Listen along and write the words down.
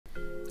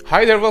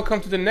Hi there, welcome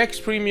to the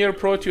next Premiere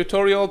Pro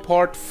tutorial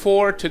part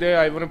 4. Today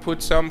I want to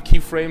put some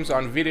keyframes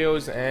on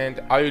videos and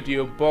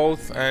audio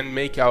both and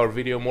make our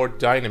video more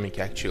dynamic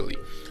actually.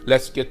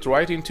 Let's get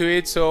right into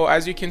it. So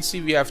as you can see,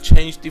 we have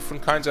changed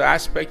different kinds of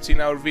aspects in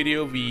our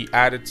video. We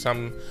added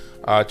some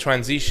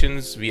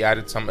transitions, we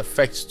added some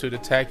effects to the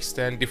text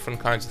and different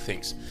kinds of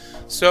things.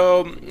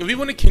 So we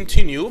want to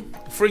continue.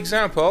 For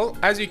example,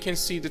 as you can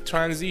see, the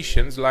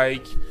transitions,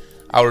 like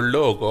our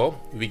logo,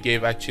 we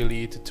gave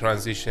actually the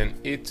transition,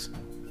 it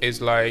is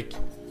like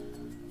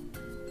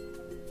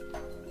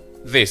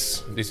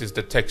this is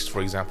the text,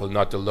 for example,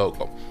 not the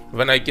logo.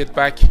 When I get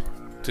back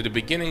to the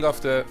beginning of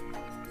the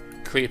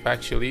clip,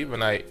 actually,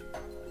 when I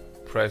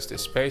press the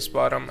space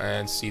button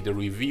and see the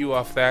review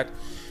of that,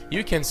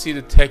 you can see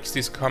the text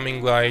is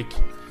coming like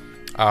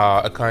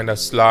a kind of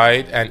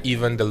slide, and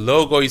even the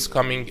logo is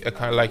coming a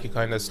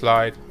kind of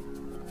slide,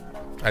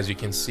 as you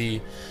can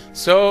see.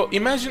 So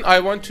imagine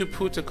I want to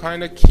put a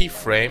kind of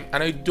keyframe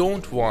and I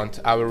don't want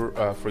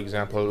our for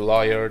example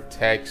layer,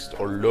 text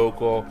or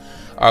logo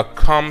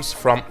comes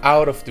from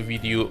out of the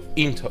video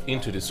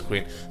into the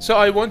screen. So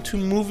I want to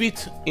move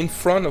it in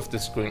front of the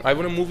screen. I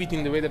want to move it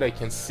in the way that I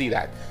can see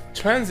that.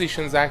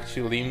 Transitions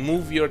actually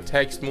move your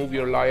text, move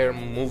your layer,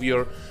 move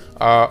your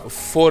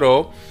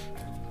photo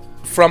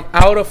from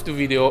out of the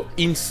video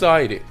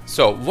inside it.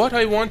 So what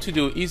I want to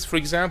do is, for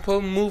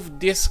example, move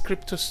this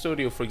Crypto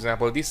Studio, for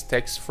example, this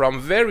text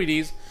from where it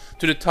is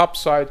to the top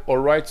side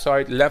or right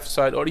side, left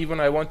side, or even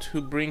I want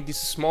to bring this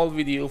small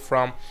video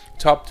from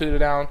top to the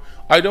down.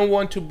 I don't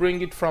want to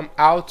bring it from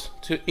out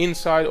to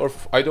inside, or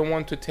I don't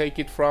want to take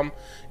it from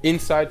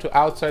inside to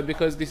outside,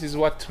 because this is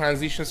what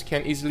transitions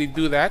can easily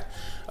do that.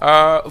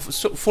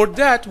 So for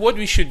that, what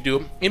we should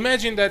do,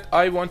 imagine that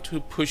I want to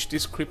push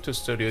this Crypto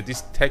Studio,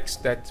 this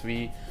text that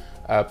we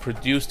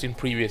produced in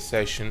previous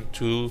session,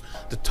 to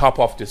the top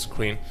of the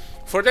screen.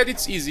 For that,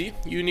 it's easy.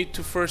 You need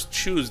to first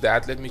choose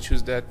that. Let me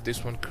choose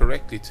this one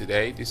correctly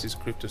today. This is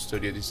Crypto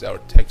Studio. This is our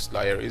text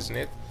layer, isn't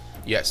it?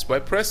 Yes. By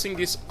pressing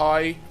this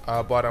I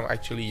button,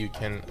 actually you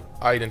can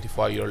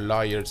identify your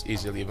layers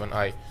easily. When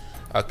I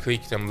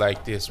click them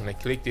like this, when I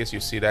click this, you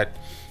see that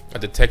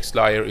the text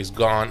layer is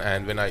gone,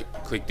 and when I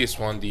click this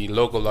one, the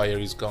logo layer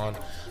is gone.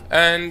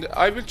 And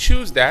I will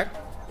choose that.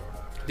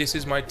 This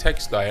is my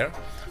text layer.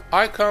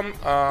 I come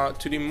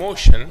to the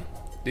motion.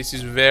 This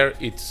is where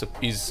it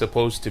is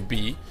supposed to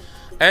be,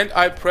 and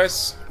I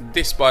press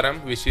this button,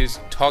 which is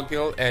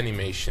toggle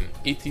animation.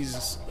 It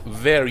is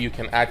where you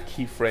can add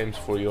keyframes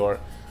for your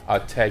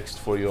text,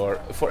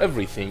 for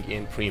everything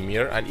in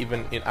Premiere, and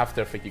even in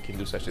After Effects you can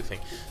do such a thing.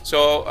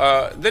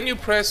 So then you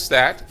press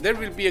that. There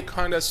will be a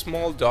kind of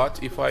small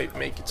dot. If I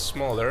make it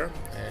smaller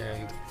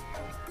and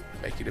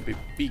make it a bit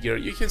bigger,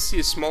 you can see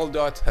a small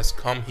dot has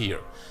come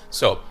here.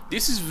 So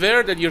this is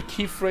where that your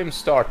keyframe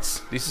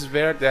starts. This is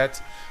where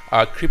that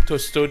Crypto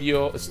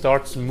Studio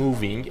starts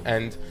moving,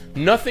 and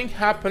nothing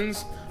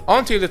happens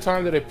until the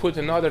time that I put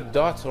another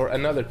dot or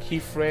another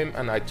keyframe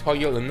and I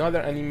toggle another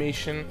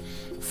animation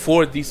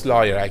for this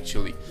layer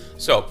actually.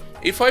 So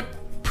if I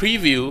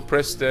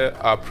press the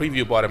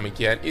preview button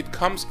again, it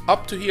comes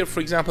up to here. For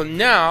example,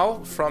 now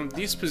from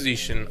this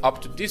position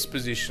up to this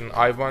position,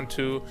 I want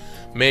to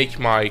make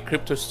my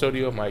Crypto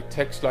Studio, my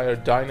text layer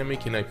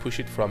dynamic, and I push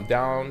it from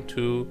down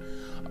to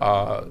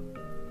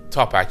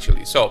top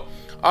actually. So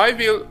I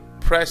will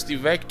press the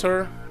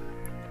vector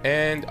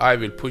and I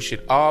will push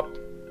it up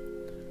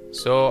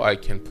so I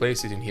can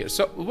place it in here.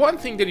 So one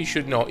thing that you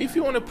should know, if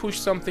you want to push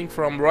something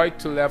from right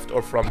to left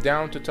or from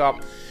down to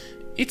top,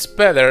 it's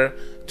better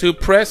to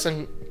press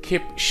and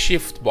keep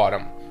shift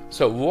button.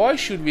 So why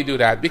should we do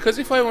that? Because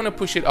if I want to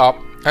push it up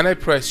and I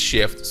press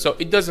shift, so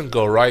it doesn't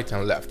go right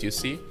and left, you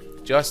see,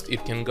 just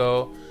it can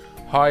go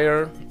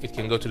higher, it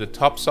can go to the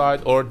top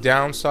side or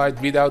down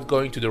side without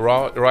going to the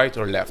right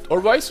or left, or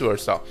vice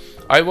versa.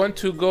 I want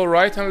to go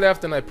right and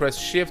left and I press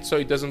shift so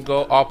it doesn't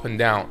go up and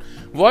down.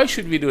 Why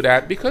should we do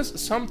that? Because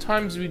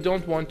sometimes we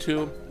don't want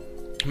to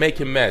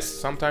make a mess.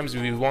 Sometimes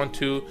we want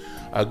to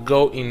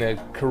go in a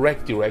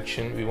correct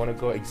direction. We want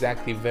to go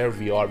exactly where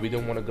we are. We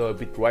don't want to go a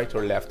bit right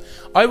or left.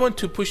 I want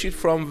to push it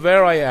from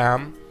where I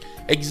am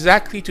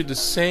exactly to the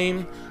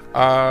same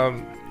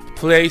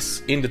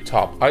place in the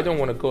top. I don't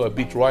want to go a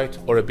bit right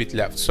or a bit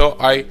left. So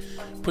I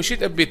push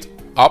it a bit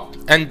up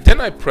and then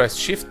I press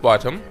shift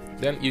button.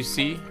 Then you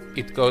see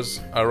it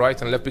goes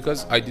right and left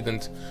because I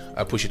didn't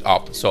push it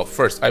up. So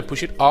first I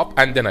push it up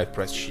and then I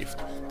press shift.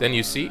 Then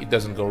you see it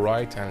doesn't go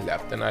right and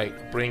left. Then I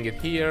bring it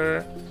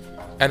here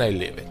and I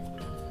leave it.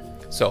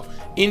 So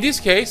in this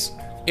case,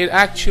 it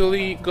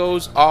actually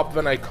goes up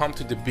when I come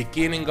to the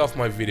beginning of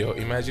my video.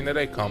 Imagine that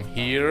I come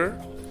here,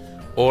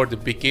 or the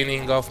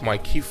beginning of my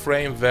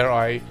keyframe where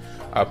I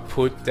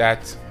put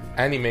that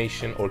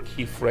animation or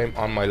keyframe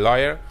on my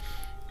layer,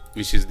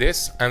 which is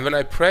this. And when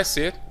I press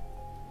it,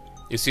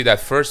 you see that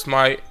first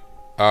my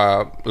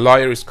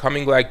layer is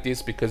coming like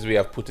this because we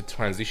have put a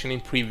transition in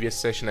previous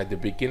session at the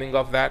beginning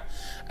of that.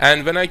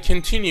 And when I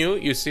continue,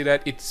 you see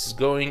that it's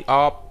going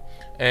up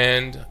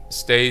and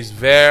stays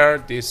where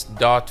this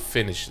dot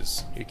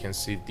finishes. You can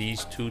see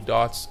these two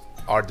dots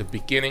are the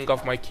beginning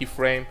of my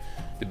keyframe,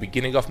 the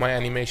beginning of my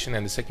animation,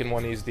 and the second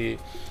one is the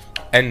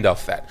end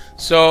of that.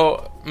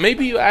 So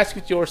maybe you ask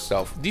it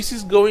yourself, this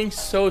is going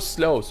so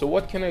slow, so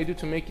what can I do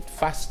to make it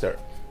faster?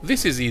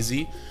 This is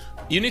easy.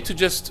 You need to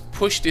just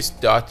push this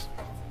dot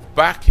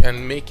back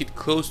and make it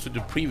close to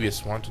the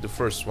previous one, to the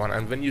first one,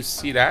 and when you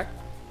see that,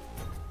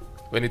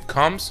 when it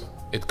comes,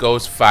 it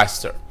goes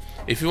faster.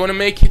 If you want to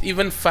make it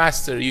even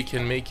faster, you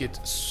can make it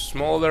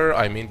smaller.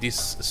 I mean, this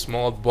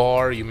small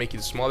bar, you make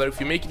it smaller. If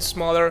you make it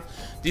smaller,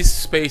 this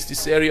space,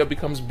 this area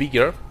becomes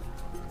bigger,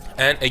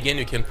 and again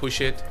you can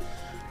push it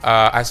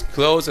as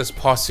close as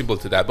possible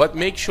to that, but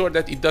make sure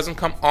that it doesn't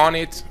come on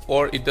it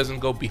or it doesn't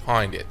go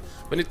behind it.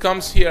 When it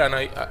comes here and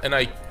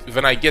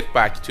when I get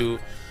back to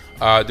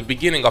the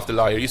beginning of the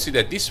layer, you see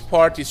that this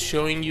part is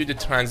showing you the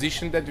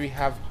transition that we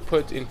have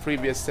put in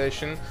previous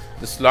session,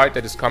 the slide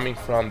that is coming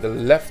from the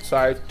left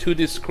side to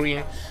the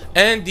screen,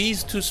 and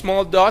these two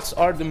small dots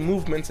are the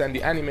movements and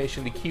the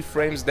animation, the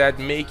keyframes that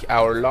make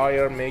our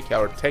layer, make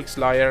our text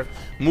layer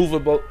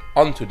movable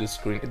onto the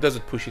screen. It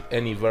doesn't push it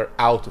anywhere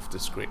out of the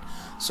screen.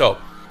 So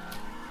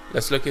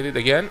let's look at it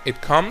again.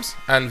 It comes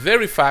and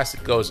very fast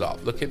it goes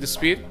up. Look at the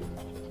speed,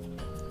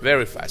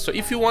 very fast. So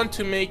if you want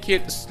to make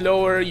it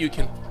slower, you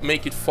can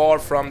make it far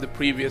from the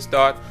previous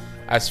dot,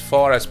 as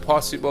far as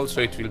possible,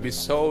 so it will be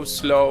so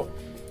slow.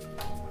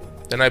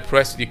 Then I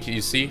press it,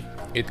 you see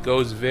it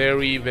goes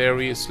very,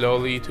 very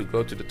slowly to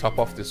go to the top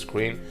of the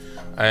screen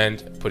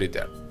and put it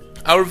there.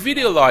 Our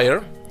video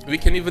layer, we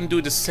can even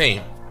do the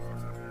same.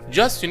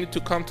 Just you need to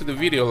come to the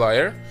video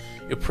layer,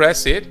 you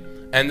press it,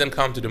 and then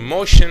come to the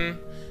motion,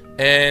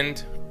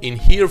 and in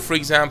here, for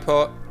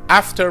example,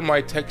 after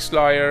my text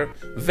layer,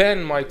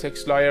 when my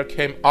text layer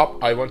came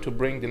up, I want to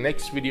bring the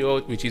next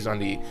video, which is on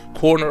the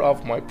corner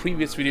of my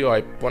previous video.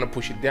 I want to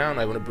push it down,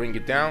 I want to bring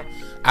it down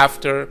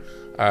after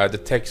the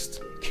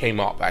text came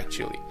up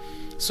actually.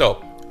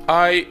 So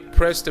I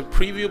press the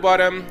preview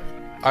button,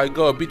 I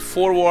go a bit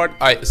forward,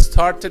 I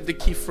started the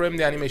keyframe,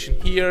 the animation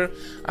here,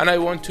 and I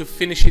want to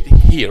finish it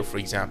here, for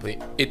example.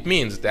 It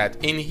means that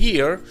in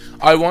here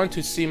I want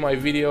to see my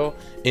video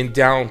in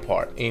down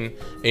part, in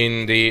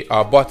the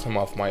bottom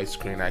of my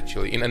screen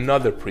actually, in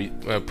another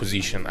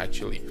position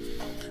actually.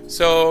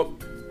 So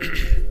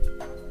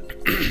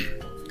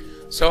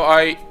so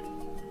I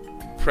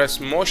press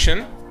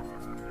motion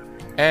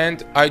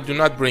and I do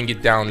not bring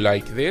it down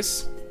like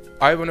this.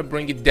 I want to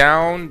bring it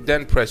down,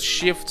 then press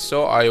shift.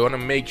 So I want to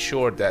make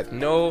sure that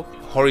no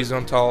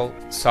horizontal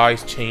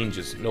size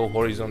changes, no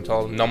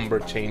horizontal number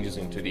changes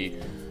into the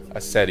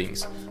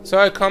settings. So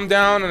I come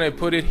down and I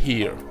put it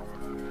here.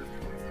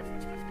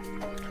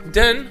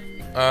 Then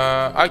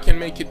I can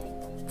make it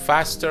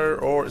faster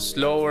or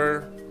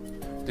slower.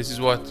 This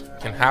is what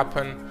can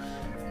happen.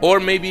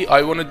 Or maybe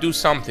I want to do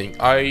something.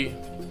 I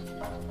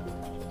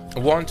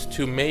want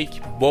to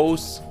make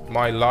both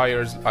my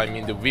layers, I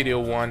mean the video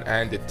one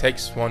and the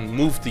text one,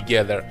 move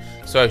together.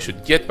 So I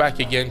should get back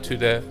again to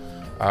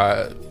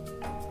the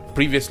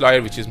previous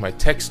layer, which is my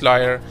text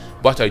layer,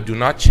 but I do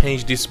not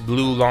change this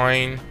blue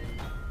line.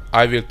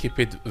 I will keep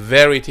it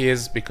where it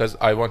is because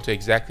I want to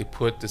exactly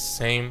put the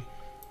same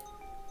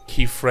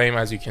keyframe,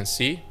 as you can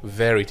see,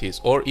 where it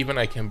is. Or even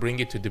I can bring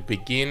it to the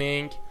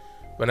beginning.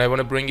 When I want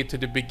to bring it to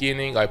the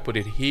beginning, I put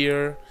it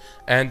here,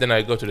 and then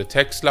I go to the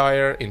text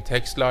layer. In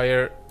text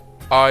layer,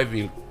 I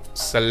will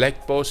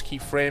select both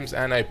keyframes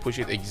and I push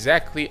it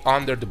exactly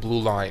under the blue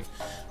line.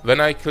 When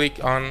I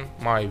click on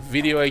my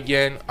video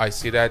again, I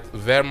see that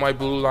where my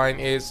blue line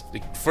is,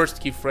 the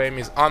first keyframe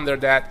is under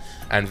that,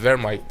 and where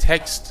my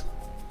text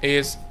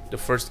is, the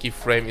first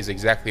keyframe is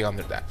exactly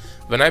under that.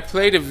 When I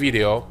play the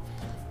video,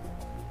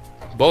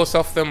 both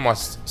of them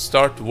must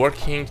start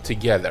working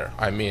together.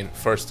 I mean,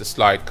 first the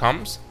slide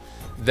comes,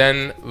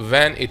 then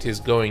when it is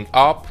going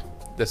up,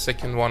 the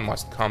second one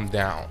must come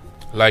down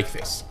like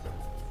this.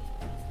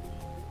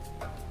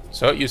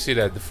 So you see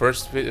that the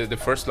first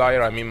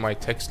layer, I mean my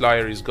text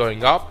layer, is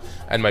going up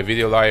and my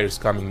video layer is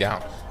coming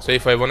down. So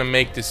if I want to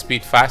make the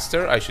speed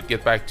faster, I should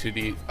get back to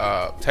the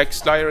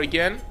text layer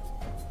again,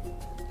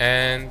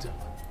 and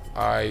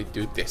I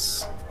do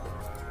this.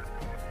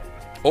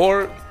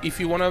 Or if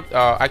you want to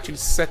actually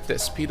set the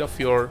speed of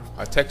your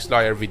text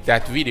layer with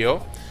that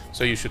video,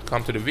 so you should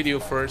come to the video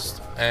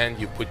first and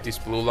you put this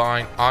blue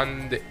line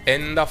on the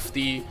end of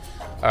the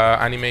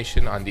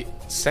animation, on the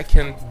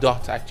second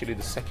dot, actually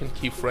the second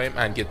keyframe,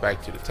 and get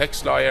back to the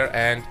text layer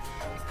and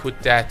put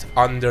that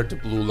under the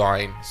blue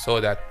line,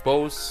 so that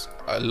both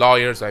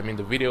layers, I mean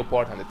the video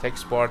part and the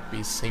text part, be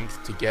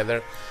synced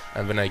together.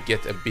 And when I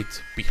get a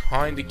bit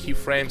behind the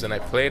keyframes and I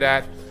play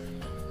that,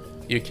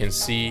 you can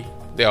see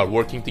they are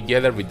working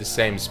together with the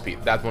same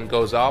speed. That one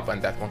goes up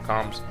and that one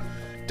comes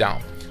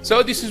down.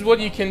 So this is what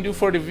you can do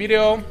for the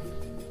video.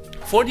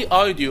 For the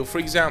audio, for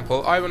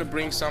example, I want to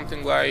bring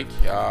something like,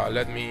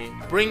 let me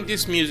bring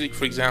this music,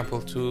 for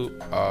example, to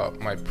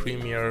my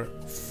Premiere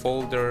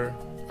folder,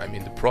 I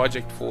mean the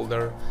project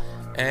folder,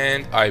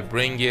 and I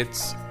bring it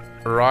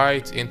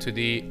right into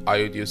the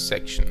audio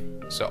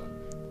section. So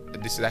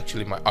this is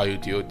actually my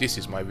audio, this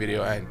is my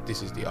video, and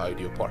this is the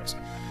audio parts.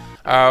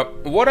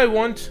 What I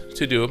want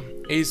to do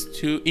is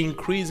to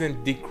increase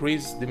and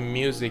decrease the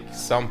music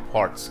some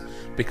parts,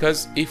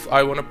 because if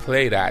I want to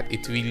play that,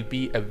 it will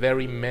be a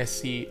very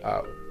messy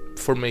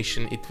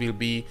formation. It will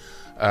be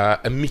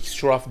a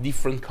mixture of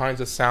different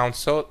kinds of sounds,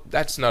 so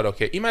that's not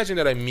okay. Imagine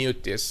that I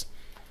mute this,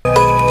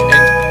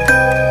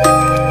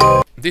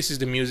 and this is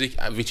the music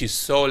which is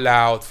so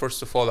loud.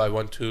 First of all, I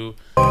want to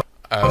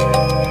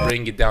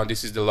bring it down.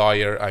 This is the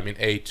layer, I mean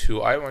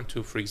A2. I want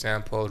to, for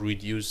example,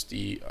 reduce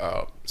the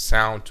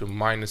sound to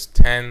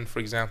 -10, for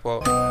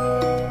example.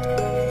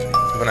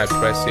 When I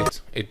press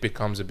it, it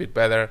becomes a bit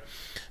better.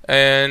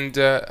 And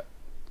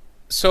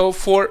so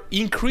for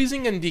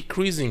increasing and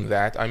decreasing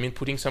that, I mean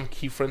putting some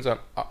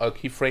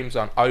keyframes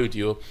on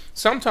audio.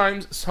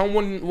 Sometimes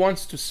someone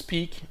wants to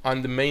speak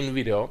on the main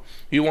video.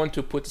 You want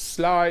to put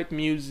slight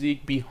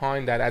music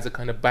behind that as a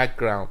kind of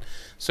background.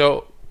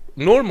 So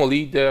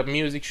normally the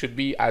music should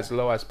be as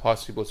low as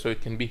possible so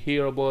it can be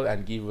hearable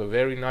and give a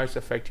very nice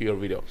effect to your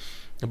video.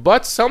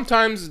 But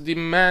sometimes the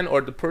man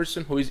or the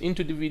person who is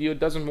into the video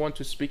doesn't want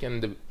to speak,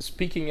 and the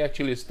speaking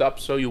actually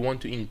stops, so you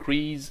want to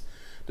increase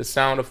the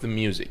sound of the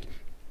music.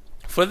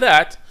 For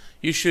that,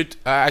 you should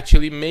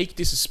actually make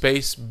this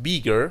space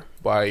bigger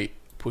by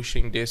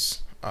pushing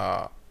this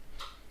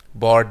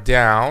bar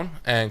down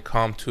and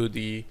come to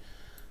the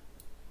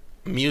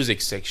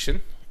music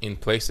section in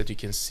place that you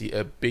can see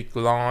a big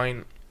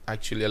line,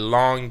 actually a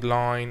long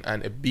line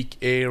and a big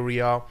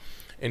area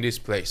in this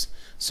place.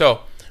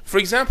 So for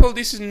example,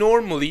 this is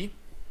normally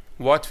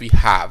what we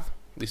have.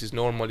 This is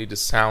normally the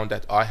sound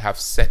that I have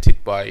set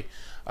it by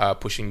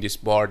pushing this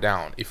bar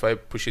down. If I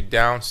push it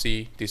down,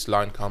 see, this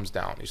line comes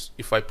down.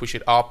 If I push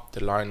it up,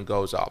 the line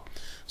goes up.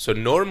 So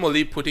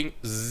normally putting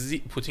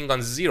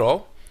on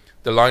 0,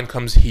 the line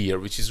comes here,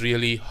 which is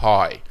really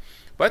high.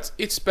 But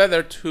it's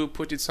better to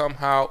put it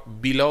somehow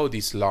below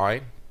this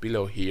line,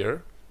 below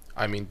here.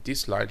 I mean,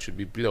 this line should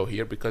be below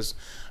here, because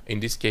in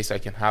this case I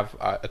can have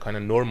a kind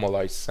of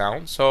normalized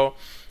sound. So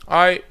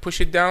I push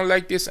it down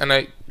like this, and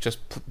I just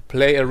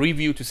play a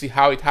review to see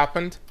how it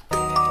happened.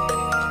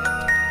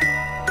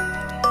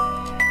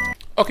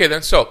 Okay,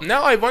 then, so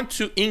now I want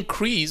to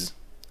increase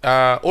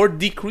or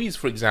decrease,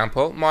 for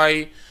example,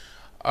 my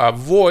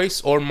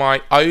voice or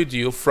my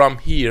audio from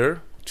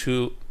here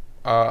to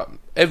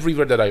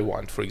everywhere that I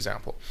want. For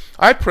example,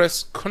 I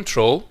press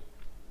Control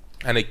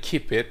and I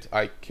keep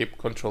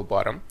Control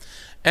bottom,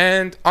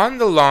 and on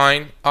the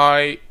line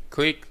I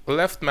click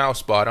left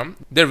mouse bottom.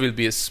 There will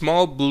be a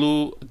small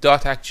blue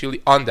dot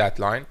actually on that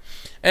line,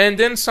 and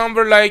then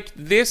somewhere like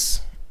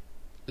this,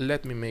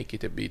 let me make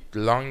it a bit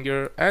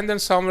longer, and then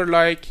somewhere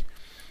like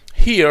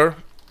here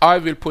I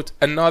will put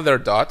another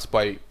dot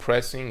by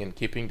pressing and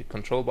keeping the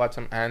Control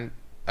button and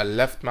a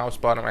left mouse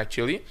bottom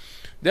actually.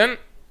 Then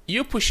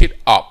you push it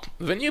up.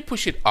 When you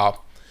push it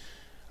up,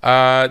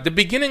 the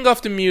beginning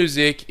of the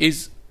music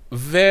is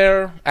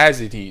there as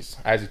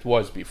it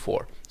was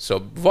before. So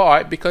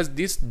why? Because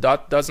this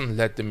dot doesn't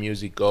let the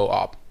music go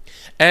up,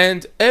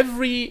 and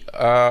every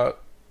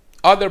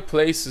other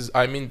places,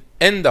 I mean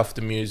end of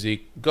the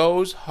music,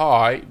 goes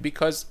high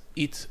because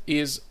it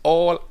is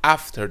all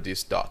after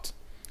this dot.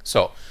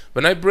 So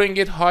when I bring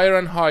it higher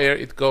and higher,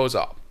 it goes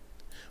up.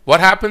 What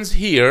happens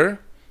here?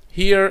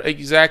 Here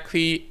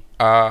exactly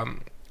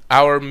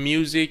our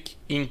music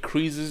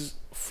increases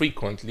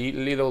frequently,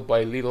 little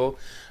by little.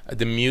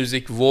 The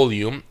music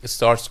volume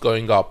starts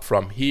going up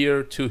from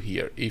here to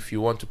here. If you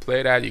want to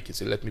play that, you can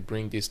say, let me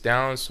bring this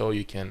down so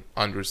you can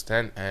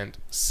understand and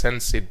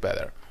sense it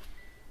better.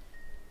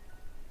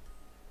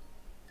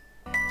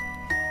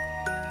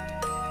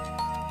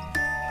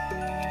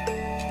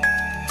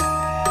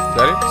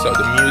 Got it? So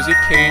the music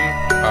came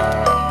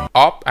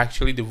up,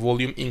 actually the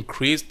volume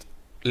increased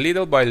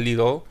little by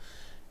little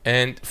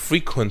and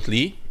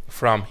frequently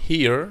from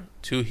here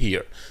to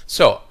here.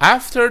 So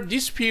after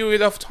this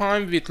period of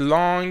time with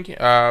long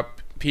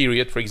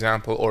period, for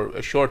example, or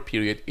a short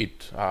period,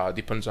 it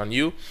depends on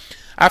you.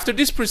 After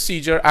this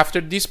procedure,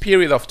 after this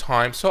period of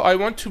time, so I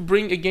want to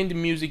bring again the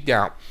music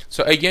down.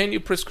 So again,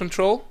 you press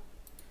Control,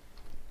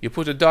 you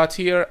put a dot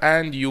here,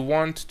 and you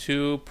want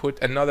to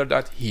put another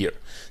dot here.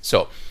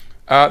 So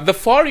the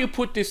far you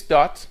put this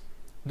dot,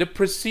 the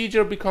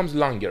procedure becomes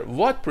longer.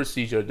 What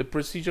procedure? The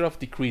procedure of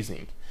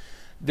decreasing.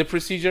 The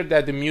procedure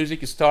that the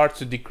music starts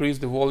to decrease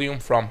the volume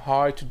from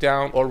high to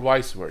down, or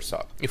vice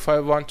versa. If I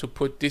want to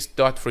put this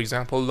dot, for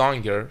example,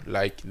 longer,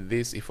 like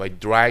this, if I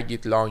drag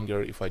it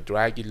longer,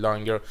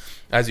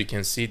 as you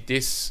can see,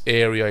 this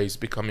area is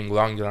becoming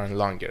longer and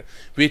longer,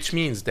 which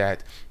means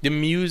that the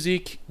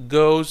music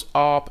goes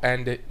up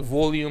and the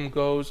volume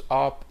goes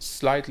up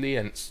slightly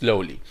and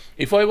slowly.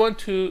 If I want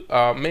to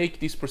make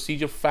this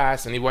procedure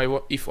fast, and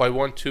if I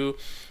want to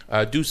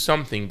do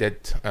something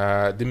that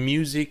the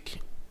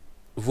music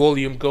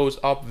volume goes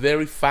up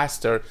very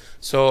faster,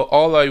 so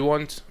all I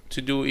want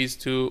to do is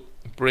to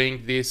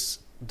bring this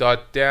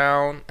dot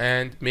down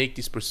and make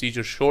this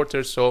procedure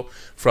shorter, so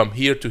from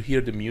here to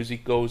here the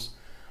music goes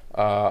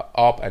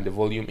up and the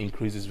volume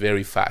increases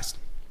very fast.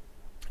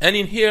 And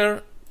in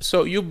here,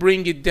 so you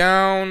bring it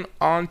down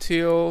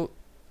until,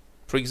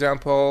 for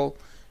example,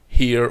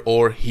 here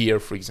or here,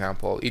 for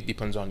example. It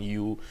depends on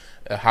you,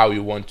 how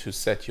you want to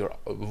set your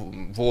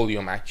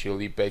volume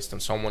actually based on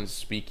someone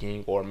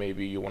speaking, or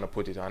maybe you want to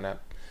put it on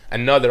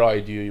another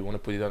audio, you want to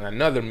put it on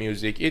another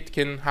music. It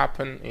can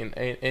happen in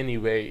any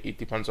way. It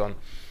depends on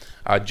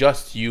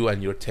just you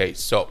and your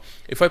taste. So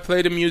if I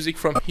play the music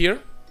from here,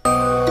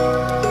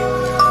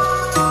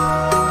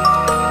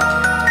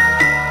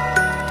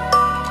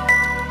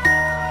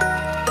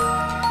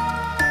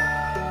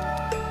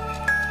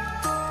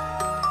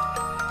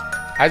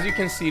 as you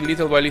can see,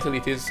 little by little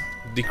it is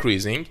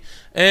decreasing,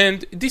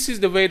 and this is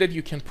the way that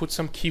you can put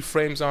some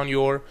keyframes on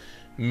your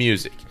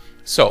music.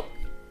 So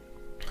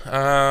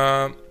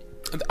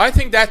I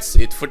think that's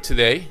it for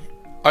today.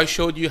 I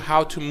showed you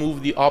how to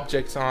move the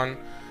objects on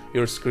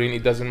your screen.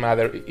 It doesn't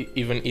matter,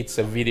 even it's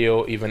a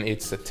video, even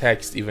it's a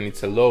text, even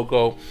it's a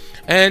logo.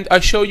 And I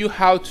show you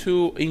how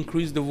to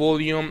increase the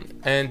volume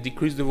and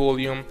decrease the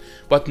volume,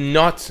 but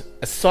not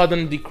a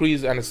sudden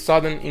decrease and a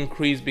sudden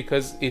increase,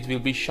 because it will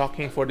be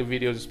shocking for the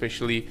videos,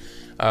 especially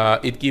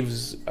it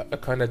gives a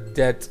kind of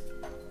dead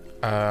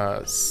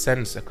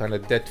sense, a kind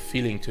of dead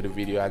feeling to the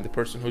video, and the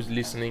person who's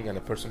listening and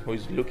the person who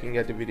is looking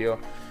at the video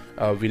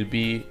will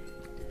be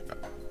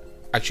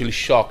actually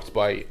shocked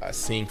by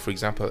seeing, for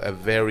example, a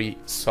very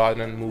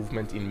sudden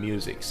movement in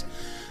musics.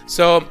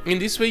 So in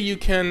this way you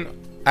can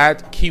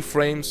add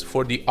keyframes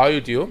for the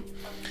audio,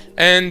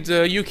 and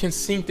you can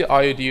sync the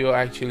audio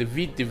actually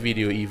with the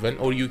video even,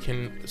 or you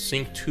can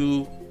sync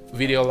two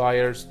video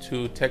layers,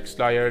 two text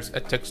layers, a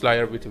text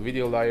layer with a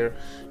video layer.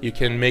 You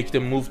can make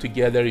them move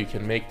together, you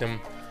can make them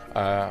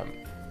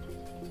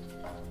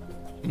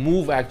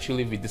move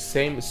actually with the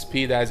same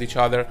speed as each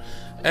other,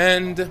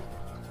 and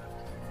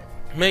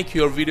make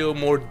your video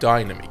more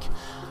dynamic.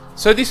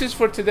 So this is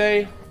for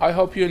today. I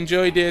hope you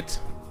enjoyed it.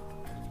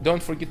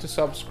 Don't forget to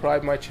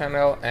subscribe my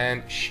channel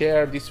and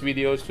share these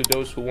videos to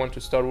those who want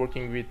to start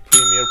working with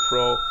Premiere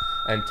Pro,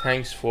 and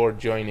thanks for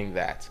joining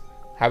that.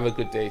 Have a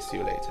good day. See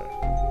you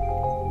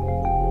later.